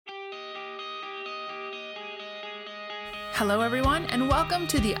Hello, everyone, and welcome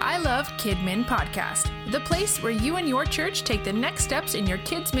to the I Love KidMin podcast, the place where you and your church take the next steps in your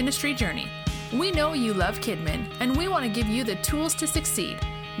kids' ministry journey. We know you love KidMin, and we want to give you the tools to succeed.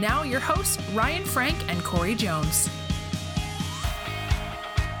 Now, your hosts, Ryan Frank and Corey Jones.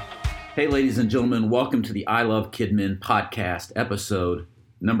 Hey, ladies and gentlemen, welcome to the I Love KidMin podcast, episode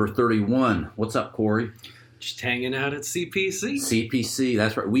number 31. What's up, Corey? Just hanging out at CPC. CPC,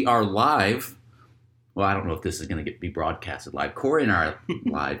 that's right. We are live. Well, I don't know if this is going to be broadcasted live. Corey and I are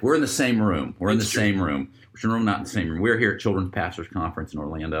live. We're in the same room. We're not in the same room. We're here at Children's Pastors Conference in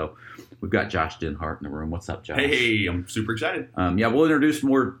Orlando. We've got Josh Denhart in the room. What's up, Josh? Hey, I'm super excited. We'll introduce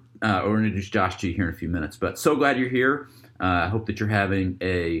Josh to you here in a few minutes. But so glad you're here. I hope that you're having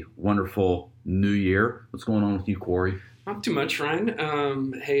a wonderful new year. What's going on with you, Corey? Not too much,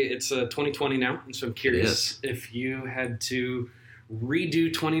 Ryan. Hey, it's 2020 now, and so I'm curious if you had to redo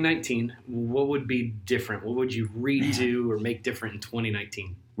 2019, what would be different? What would you redo or make different in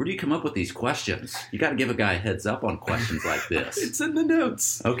 2019? Where do you come up with these questions? You got to give a guy a heads up on questions like this. It's in the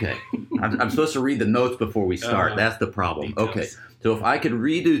notes. Okay. I'm supposed to read the notes before we start. That's the problem. Okay. So if I could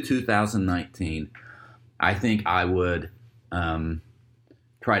redo 2019, I think I would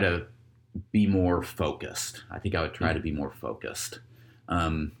try to be more focused.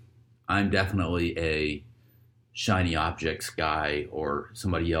 I'm definitely a shiny objects guy or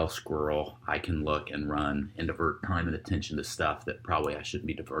somebody else squirrel. I can look and run and divert time and attention to stuff that probably I shouldn't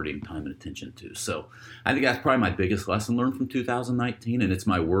be diverting time and attention to. So I think that's probably my biggest lesson learned from 2019, and it's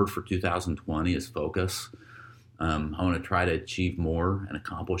my word for 2020 is focus. I want to try to achieve more and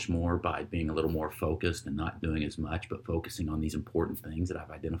accomplish more by being a little more focused and not doing as much, but focusing on these important things that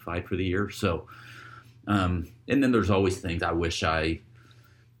I've identified for the year. So, and then there's always things I wish I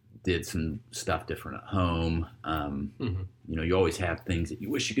did some stuff different at home. You know, you always have things that you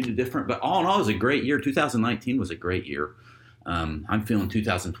wish you could do different, but all in all, it was a great year. 2019 was a great year. I'm feeling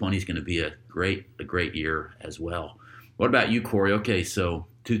 2020 is going to be a great year as well. What about you, Corey? Okay, so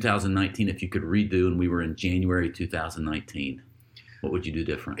 2019, if you could redo and we were in January 2019, what would you do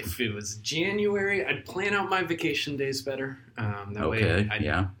different? If it was January, I'd plan out my vacation days better. That way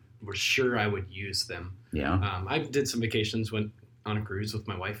we're sure I would use them. Yeah. I did some vacations, went on a cruise with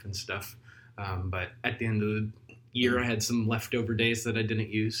my wife and stuff. But at the end of the year, I had some leftover days that I didn't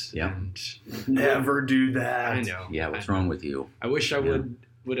use. Yeah. And Never do that. I know. Yeah, what's wrong with you? I wish I would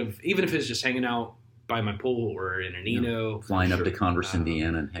have, even if it's just hanging out by my pool or in an Eno. Flying up to Converse,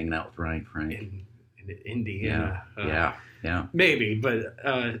 Indiana and hanging out with Ryan Frank. In Indiana. Yeah. Maybe, but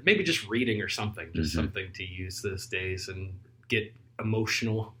maybe just reading or something. Just something to use those days and get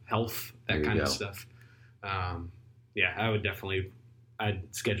emotional health, that kind of stuff. I would definitely,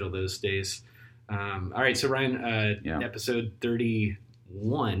 I'd schedule those days. All right, so Ryan, episode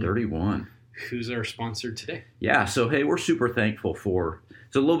 31. 31. Who's our sponsor today? Yeah, so hey, we're super thankful for,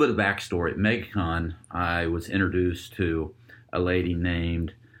 so a little bit of backstory. At MegaCon, I was introduced to a lady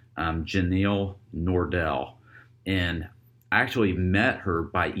named Janelle Nordell, and I actually met her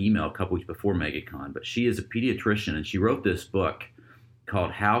by email a couple weeks before MegaCon, but she is a pediatrician, and she wrote this book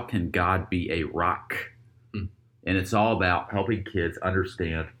called How Can God Be a Rock? And it's all about helping kids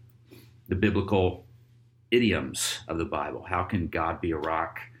understand the biblical idioms of the Bible. How can God be a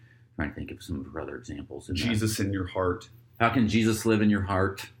rock? I'm trying to think of some of her other examples. Jesus in your heart. How can Jesus live in your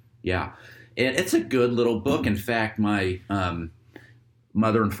heart? Yeah. And it's a good little book. In fact, my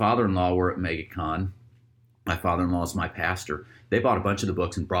mother and father-in-law were at MegaCon. My father-in-law is my pastor. They bought a bunch of the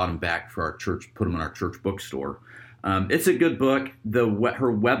books and brought them back for our church, put them in our church bookstore. It's a good book.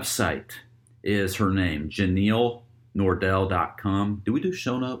 Her website is her name, JanelleNordell.com. Do we do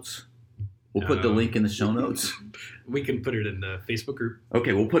show notes? We'll put the link in the show notes. We can put it in the Facebook group.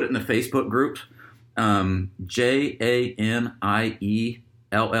 Okay, we'll put it in the Facebook group.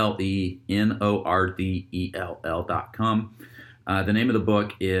 JanelleNordell.com. The name of the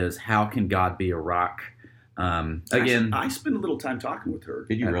book is How Can God Be a Rock? Again, I spent a little time talking with her.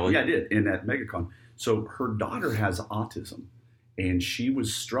 Did you really? Yeah, I did. And at MegaCon. So her daughter has autism. And she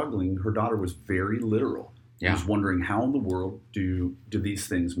was struggling. Her daughter was very literal. Yeah. Was wondering how in the world do these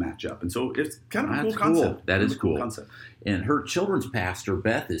things match up. And so it's kind of a cool concept. That is cool. Concept. And her children's pastor,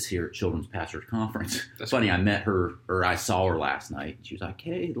 Beth, is here at Children's Pastors Conference. That's funny, cool. I met her, or I saw her last night. She was like,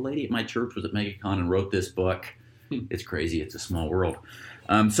 hey, the lady at my church was at MegaCon and wrote this book. It's crazy. It's a small world.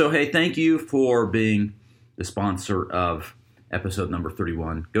 So, hey, thank you for being the sponsor of episode number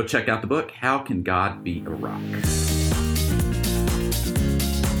 31. Go check out the book, How Can God Be a Rock?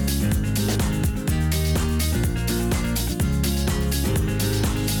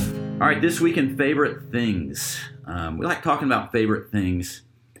 All right, this week in favorite things. We like talking about favorite things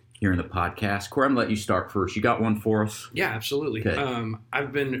here in the podcast. Corey, I'm going to let you start first. You got one for us? Yeah, absolutely. Okay.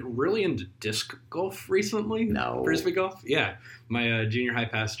 I've been really into disc golf recently. No. Frisbee golf? Yeah. My junior high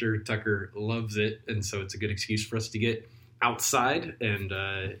pastor, Tucker, loves it, and so it's a good excuse for us to get outside and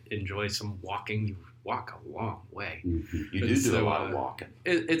enjoy some walking. You walk a long way. Mm-hmm. You do a lot of walking.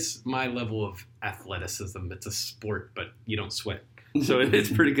 It's my level of athleticism. It's a sport, but you don't sweat. So it's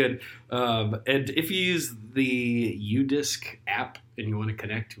pretty good. And if you use the UDisc app and you want to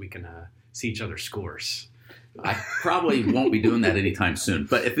connect, we can see each other's scores. I probably won't be doing that anytime soon.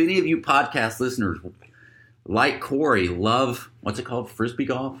 But if any of you podcast listeners, like Corey, love, what's it called, Frisbee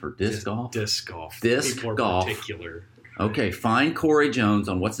golf or disc golf? Disc golf. Disc People are golf. particular. Okay, find Corey Jones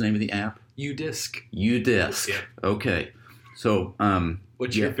on what's the name of the app? UDisc. UDisc. Yeah. Okay. So,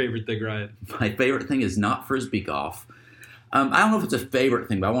 what's your favorite thing, Ryan? My favorite thing is not Frisbee golf. I don't know if it's a favorite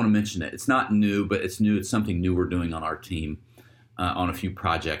thing, but I want to mention it. It's not new, but it's new. It's something new we're doing on our team on a few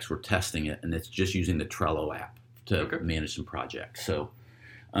projects. We're testing it, and it's just using the Trello app to manage some projects. So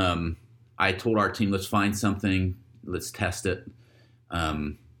I told our team, let's find something. Let's test it.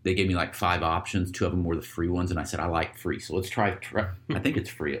 They gave me like 5 options. 2 of them were the free ones, and I said, I like free. So let's try. I think it's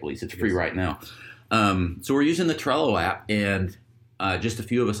free at least. It's free right now. So we're using the Trello app, and just a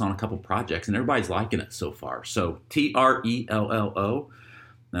few of us on a couple projects, and everybody's liking it so far. So Trello.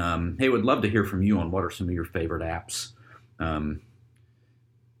 Hey, would love to hear from you on what are some of your favorite apps.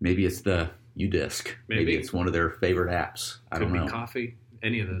 Maybe it's the UDisc. Maybe it's one of their favorite apps. I don't know. Could be coffee.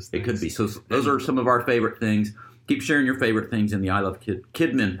 Any of those things. It could be. So those are some of our favorite things. Keep sharing your favorite things in the I Love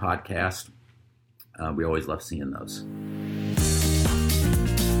Kidmin podcast. We always love seeing those.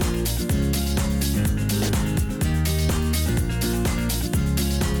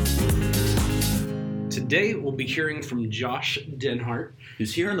 Today we'll be hearing from Josh Denhart,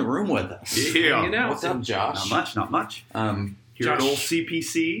 who's here in the room with us. Yeah. What's up, Josh? Not much. Here Josh, at old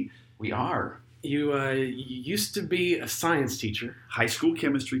CPC. We are. You used to be a science teacher. High school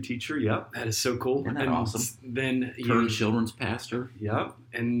chemistry teacher, yep. That is so cool. Isn't that awesome? Then Turned children's pastor. Yep.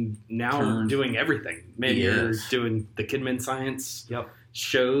 And now doing everything. Man, you're doing the Kidmin Science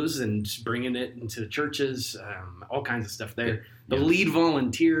shows and bringing it into the churches, all kinds of stuff there. The lead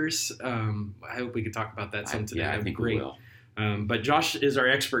volunteers, I hope we could talk about that some today. Yeah, I think we will. But Josh is our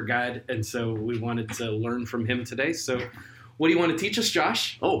expert guide, and so we wanted to learn from him today. So what do you want to teach us,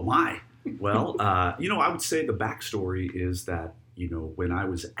 Josh? Oh, my. Well, I would say the backstory is that, when I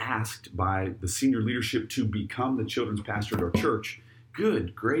was asked by the senior leadership to become the children's pastor at our church,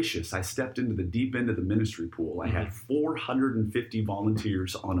 good gracious, I stepped into the deep end of the ministry pool. I had 450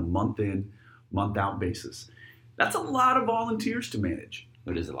 volunteers on a month-in, month-out basis. That's a lot of volunteers to manage.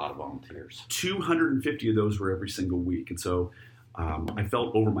 It is a lot of volunteers. 250 of those were every single week. And so I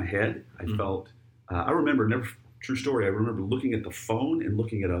felt over my head. I remember, true story, I remember looking at the phone and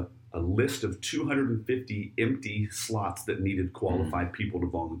looking at a list of 250 empty slots that needed qualified people to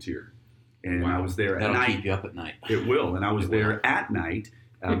volunteer. And I was there at night. That'll keep you up at night. It will. And I was there at night.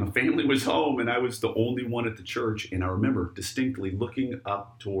 My family was home, and I was the only one at the church. And I remember distinctly looking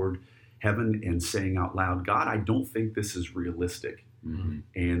up toward heaven and saying out loud, God, I don't think this is realistic. Mm-hmm.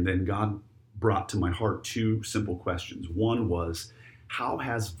 And then God brought to my heart 2 simple questions. One was, how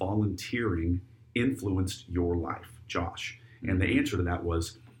has volunteering influenced your life, Josh? And the answer to that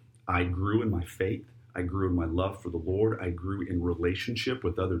was, I grew in my faith. I grew in my love for the Lord. I grew in relationship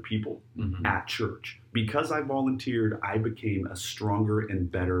with other people at church. Because I volunteered, I became a stronger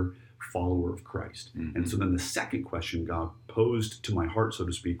and better follower of Christ. Mm-hmm. And so then the second question God posed to my heart, so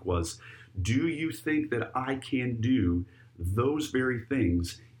to speak, was, do you think that I can do those very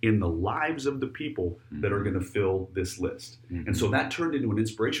things in the lives of the people that are going to fill this list? Mm-hmm. And so that turned into an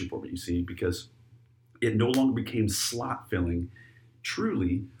inspiration for me, you see, because it no longer became slot filling.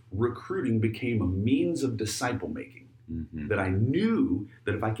 Truly, recruiting became a means of disciple making. Mm-hmm. That I knew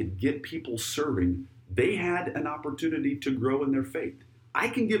that if I could get people serving, they had an opportunity to grow in their faith. I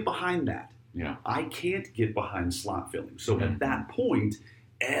can get behind that. Yeah. I can't get behind slot filling. So at that point,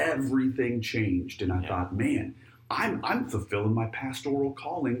 everything changed. And I thought, man, I'm fulfilling my pastoral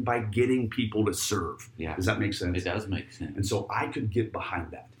calling by getting people to serve. Yeah. Does that make sense? It does make sense. And so I could get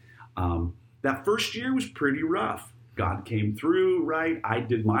behind that. That first year was pretty rough. God came through, right? I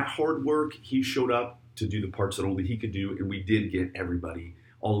did my hard work. He showed up to do the parts that only he could do. And we did get everybody,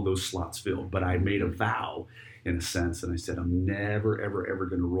 all of those slots filled. But I made a vow, in a sense, and I said, I'm never, ever, ever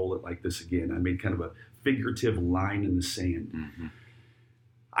going to roll it like this again. I made kind of a figurative line in the sand. Mm-hmm.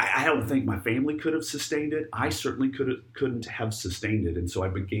 I don't think my family could have sustained it. I certainly couldn't have sustained it. And so I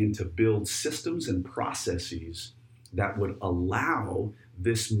began to build systems and processes that would allow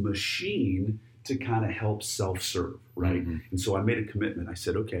this machine to kind of help self-serve, right? Mm-hmm. And so I made a commitment. I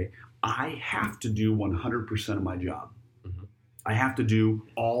said, okay, I have to do 100% of my job. Mm-hmm. I have to do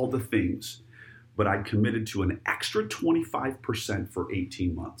all the things, but I committed to an extra 25% for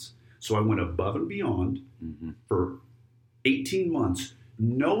 18 months. So I went above and beyond for 18 months,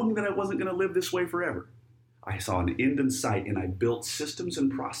 knowing that I wasn't going to live this way forever. I saw an end in sight, and I built systems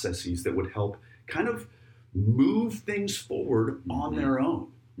and processes that would help kind of move things forward on their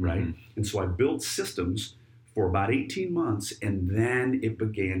own, right? And so I built systems for about 18 months, and then it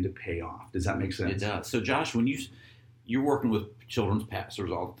began to pay off. Does that make sense? It does. So, Josh, when you're working with children's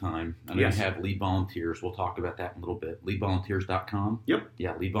pastors all the time, and Yes. you have lead volunteers. We'll talk about that in a little bit. Leadvolunteers.com. Yep.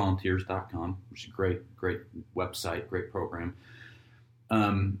 Yeah, leadvolunteers.com, which is a great website, great program.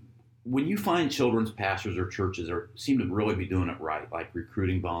 When you find children's pastors or churches seem to really be doing it right, like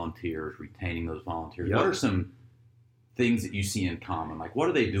recruiting volunteers, retaining those volunteers, Yep. what are some things that you see in common? Like, what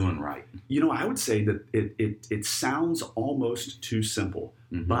are they doing right? You know, I would say that it sounds almost too simple,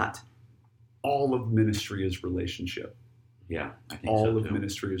 but all of ministry is relationship. Yeah, I think All so of too.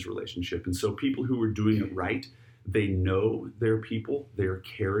 ministry is relationship. And so people who are doing it right, they know their people, they're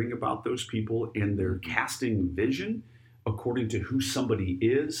caring about those people, and they're casting vision according to who somebody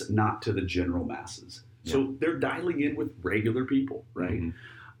is, not to the general masses. So they're dialing in with regular people, right?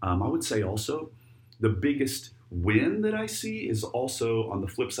 I would say also the biggest win that I see is also on the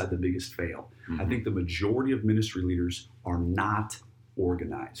flip side, the biggest fail. I think the majority of ministry leaders are not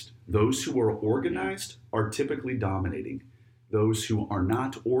organized. Those who are organized are typically dominating. Those who are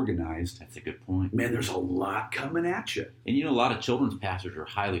not organized, That's a good point. man, there's a lot coming at you. And a lot of children's pastors are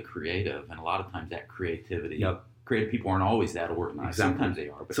highly creative, and a lot of times that creativity, Yep. creative people aren't always that organized. Exactly. Sometimes they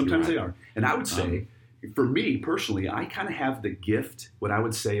are. But Sometimes you're they right. are. And I would say, for me personally, I kind of have the gift, what I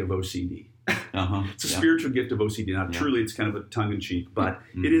would say, of OCD. It's a spiritual gift of OCD. Now, truly, it's kind of a tongue-in-cheek, but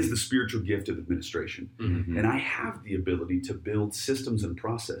it is the spiritual gift of administration. And I have the ability to build systems and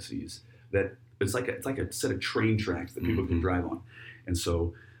processes that it's like a set of train tracks that people can drive on. And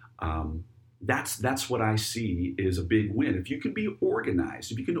so that's what I see is a big win. If you can be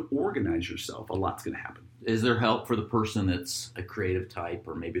organized, if you can organize yourself, a lot's going to happen. Is there help for the person that's a creative type,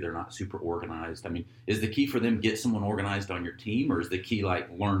 or maybe they're not super organized? I mean, is the key for them get someone organized on your team, or is the key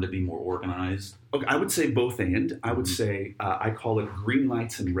learn to be more organized? Okay, I would say both and. I would say I call it green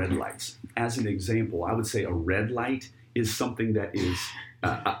lights and red lights. As an example, I would say a red light is something that is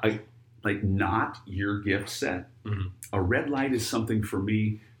not your gift set. A red light is something for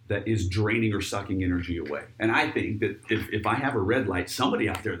me that is draining or sucking energy away. And I think that if I have a red light, somebody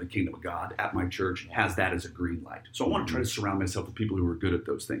out there in the kingdom of God at my church has that as a green light. So I want to try to surround myself with people who are good at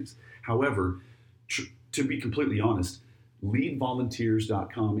those things. However, to be completely honest,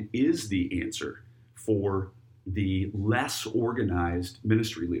 leadvolunteers.com is the answer for the less organized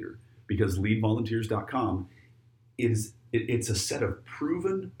ministry leader, because leadvolunteers.com it's a set of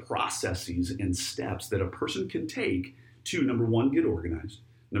proven processes and steps that a person can take to, number one, get organized.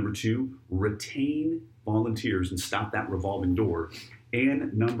 Number two, retain volunteers and stop that revolving door.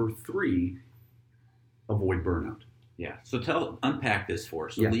 And number three, avoid burnout. Yeah. So unpack this for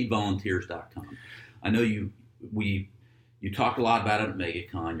us. So Yeah. leadvolunteers.com. I know you talk a lot about it at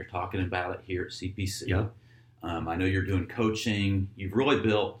MegaCon. You're talking about it here at CPC. Yeah. I know you're doing coaching. You've really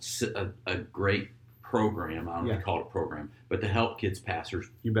built a great program. I don't know if you call it a program, but to help kids pastors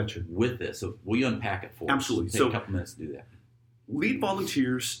You betcha. with this. So will you unpack it for us? Absolutely. Take So- a couple minutes to do that. Lead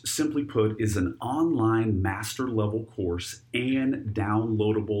Volunteers, simply put, is an online master level course and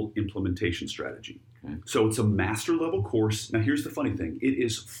downloadable implementation strategy. Okay. So it's a master level course. Now, here's the funny thing. It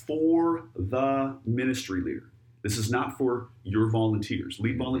is for the ministry leader. This is not for your volunteers.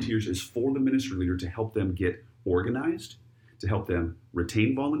 Lead Volunteers is for the ministry leader to help them get organized, to help them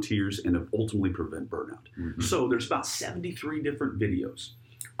retain volunteers, and ultimately prevent burnout. So there's about 73 different videos.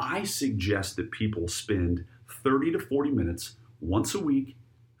 I suggest that people spend 30 to 40 minutes once a week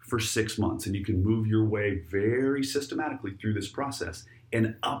for 6 months, and you can move your way very systematically through this process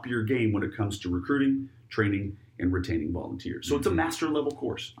and up your game when it comes to recruiting, training, and retaining volunteers. So it's a master level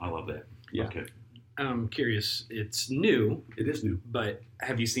course. I love that. Yeah. Okay. I'm curious. It's new, It is new. but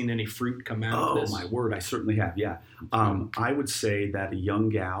have you seen any fruit come out of Oh, this? my word, I certainly have, yeah. I would say that a young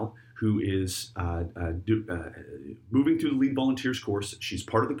gal who is moving through the Lead Volunteers course, she's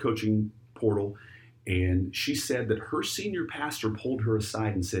part of the coaching portal, and she said that her senior pastor pulled her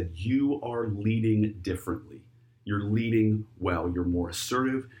aside and said, "You are leading differently. You're leading well. You're more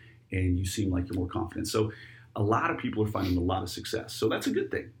assertive, and you seem like you're more confident." So a lot of people are finding a lot of success. So that's a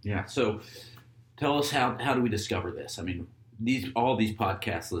good thing. Yeah. So tell us how do we discover this? I mean, all these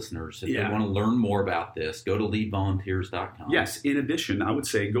podcast listeners, if they want to learn more about this, go to leadvolunteers.com. Yes. In addition, I would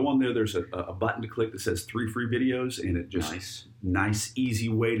say go on there. There's a button to click that says 3 free videos, and it just nice, easy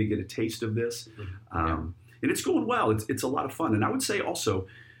way to get a taste of this. And it's going well. It's a lot of fun. And I would say also,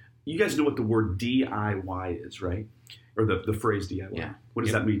 you guys know what the word DIY is, right? Or the phrase DIY. Yeah. What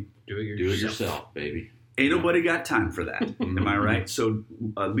does that mean? Do it yourself, baby. Ain't nobody got time for that. Am I right? So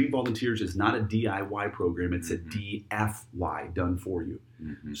Lead Volunteers is not a DIY program. It's a DFY, done for you.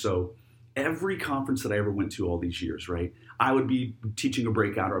 So every conference that I ever went to all these years, right, I would be teaching a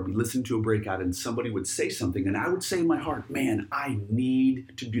breakout or I'd be listening to a breakout and somebody would say something and I would say in my heart, man, I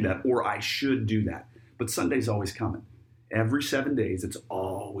need to do that or I should do that. But Sunday's always coming. Every 7 days, it's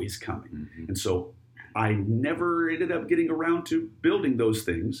always coming. And so I never ended up getting around to building those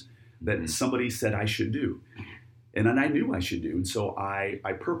things that somebody said I should do. And I knew I should do. And so I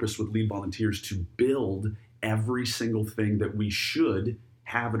purposed with Lead Volunteers to build every single thing that we should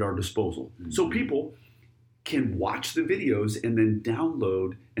have at our disposal. So people can watch the videos and then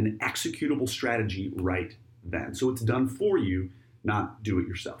download an executable strategy right then. So it's done for you, not do it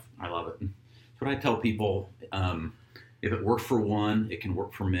yourself. I love it. That's what I tell people. If it worked for one, it can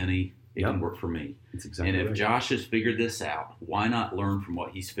work for many. It can work for me. That's exactly and if Josh has figured this out, why not learn from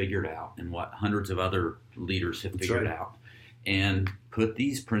what he's figured out and what hundreds of other leaders have figured out and put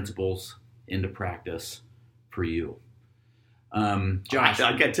these principles into practice for you? Josh,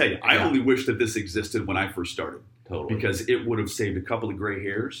 I got to tell you, I only wish that this existed when I first started. Totally. Because it would have saved a couple of gray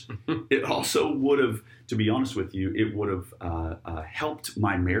hairs. It also would have, to be honest with you, it would have helped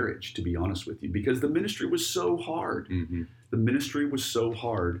my marriage, to be honest with you, because the ministry was so hard. The ministry was so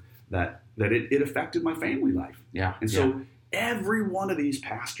hard that it affected my family life. And so every one of these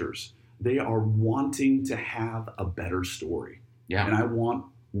pastors, they are wanting to have a better story. And I want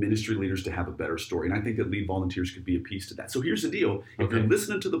ministry leaders to have a better story. And I think that Lead Volunteers could be a piece to that. So here's the deal. If you're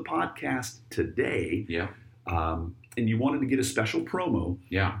listening to the podcast today, and you wanted to get a special promo,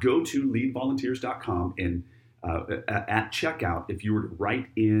 go to leadvolunteers.com and at checkout, if you were to write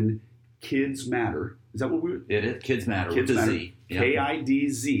in Kids Matter, is that what we would? It is Kids Matter. Kids with a Matter. Z.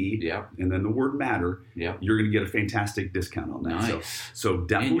 KIDZ, and then the word matter, you're going to get a fantastic discount on that. Nice. So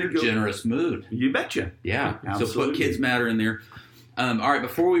definitely in your generous mood. You betcha. Yeah. Absolutely. So put Kids Matter in there. All right,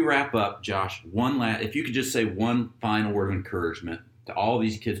 before we wrap up, Josh, if you could just say one final word of encouragement to all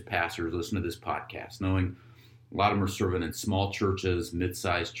these kids pastors listening to this podcast, knowing a lot of them are serving in small churches,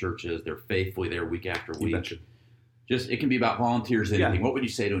 mid-sized churches. They're faithfully there week after week. You betcha. Just, it can be about volunteers, anything. What would you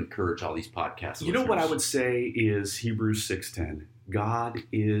say to encourage all these podcast listeners? You know what I would say is Hebrews 6:10. God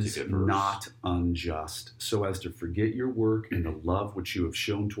is not unjust, so as to forget your work and the love which you have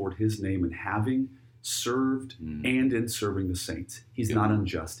shown toward his name in having served and in serving the saints. He's not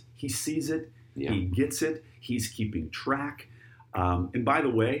unjust. He sees it. He gets it. He's keeping track. And by the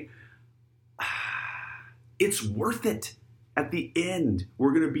way, it's worth it. At the end,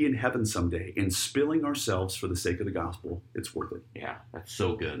 we're going to be in heaven someday, and spilling ourselves for the sake of the gospel, it's worth it. Yeah, that's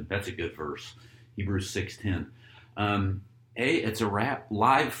so good. That's a good verse. Hebrews 6:10. Hey, it's a wrap.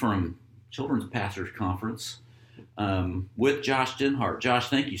 Live from Children's Pastors Conference with Josh Denhart. Josh,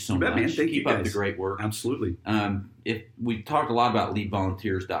 thank you so much. Man, thank Keep you up the great work. Absolutely. If we talked a lot about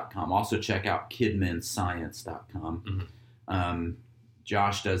leadvolunteers.com. Also check out kidmenscience.com.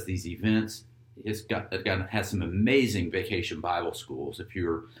 Josh does these events. It's has some amazing vacation Bible schools. If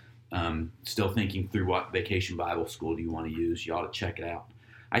you're still thinking through what vacation Bible school do you want to use, you ought to check it out.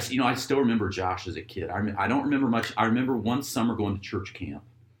 I still remember Josh as a kid. I don't remember much. I remember one summer going to church camp,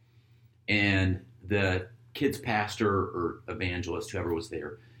 and the kids pastor or evangelist, whoever was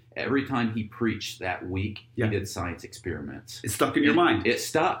there, every time he preached that week, he did science experiments. It stuck in your mind. It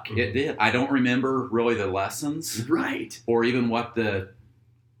stuck. It did. I don't remember really the lessons, or even what the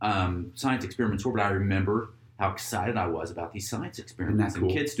science experiments were, but I remember how excited I was about these science experiments.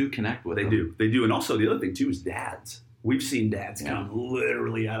 And kids do connect with them. They do. And also the other thing too is dads. We've seen dads come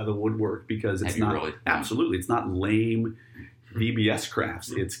literally out of the woodwork because it's not absolutely. It's not lame VBS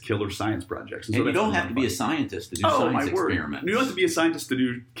crafts. It's killer science projects. And you don't have to be a scientist to do science experiments. You don't have to be a scientist to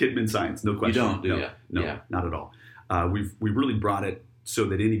do Kidman science. No question. You don't, do you? No, not at all. We really brought it so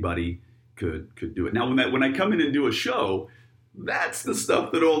that anybody could do it. Now, when I come in and do a show, that's the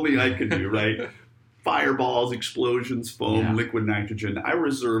stuff that only I can do, right? Fireballs, explosions, foam, liquid nitrogen. I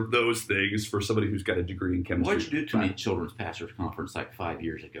reserve those things for somebody who's got a degree in chemistry. What did you do to me at Children's Pastors Conference like 5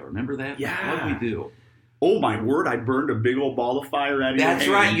 years ago? Remember that? Yeah. What did we do? Oh, my word. I burned a big old ball of fire out of your hand. That's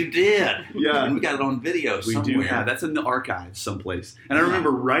right. You did. Yeah. And we got it on video somewhere. We do have. That's in the archives someplace. And I remember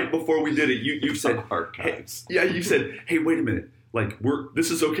right before we did it, you said, archives. Hey, you said, hey, wait a minute. like,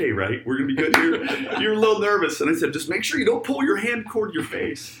 this is okay, right? We're going to be good here. You're a little nervous. And I said, just make sure you don't pull your hand toward your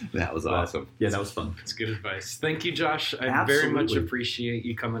face. That was awesome. Yeah, that was fun. That's good advice. Thank you, Josh. I Absolutely. very much appreciate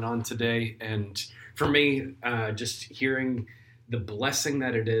you coming on today. And for me, just hearing the blessing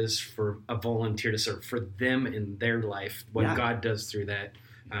that it is for a volunteer to serve for them in their life, what God does through that.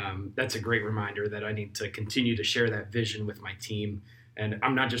 That's a great reminder that I need to continue to share that vision with my team. And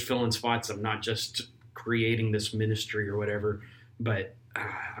I'm not just filling spots. I'm not just creating this ministry or whatever, but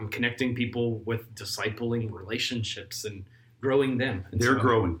I'm connecting people with discipling relationships and growing them. And They're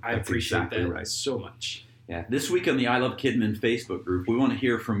growing. I That's appreciate exactly that right. so much. Yeah. This week on the I Love Kidmin Facebook group, we want to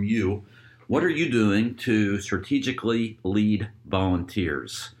hear from you. What are you doing to strategically lead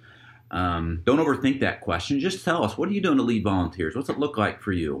volunteers? Don't overthink that question. Just tell us, what are you doing to lead volunteers? What's it look like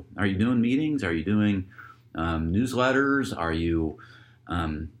for you? Are you doing meetings? Are you doing newsletters? Are you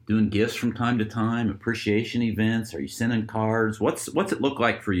doing gifts from time to time, appreciation events? Are you sending cards? What's it look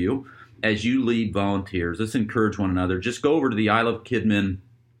like for you as you lead volunteers? Let's encourage one another. Just go over to the I Love Kidmin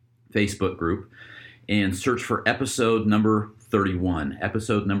Facebook group and search for episode number 31,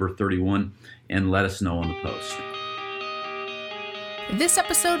 and let us know on the post. This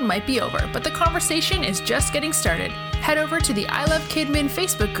episode might be over, but the conversation is just getting started. Head over to the I Love Kidmin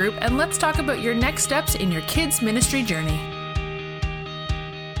Facebook group and let's talk about your next steps in your kids' ministry journey.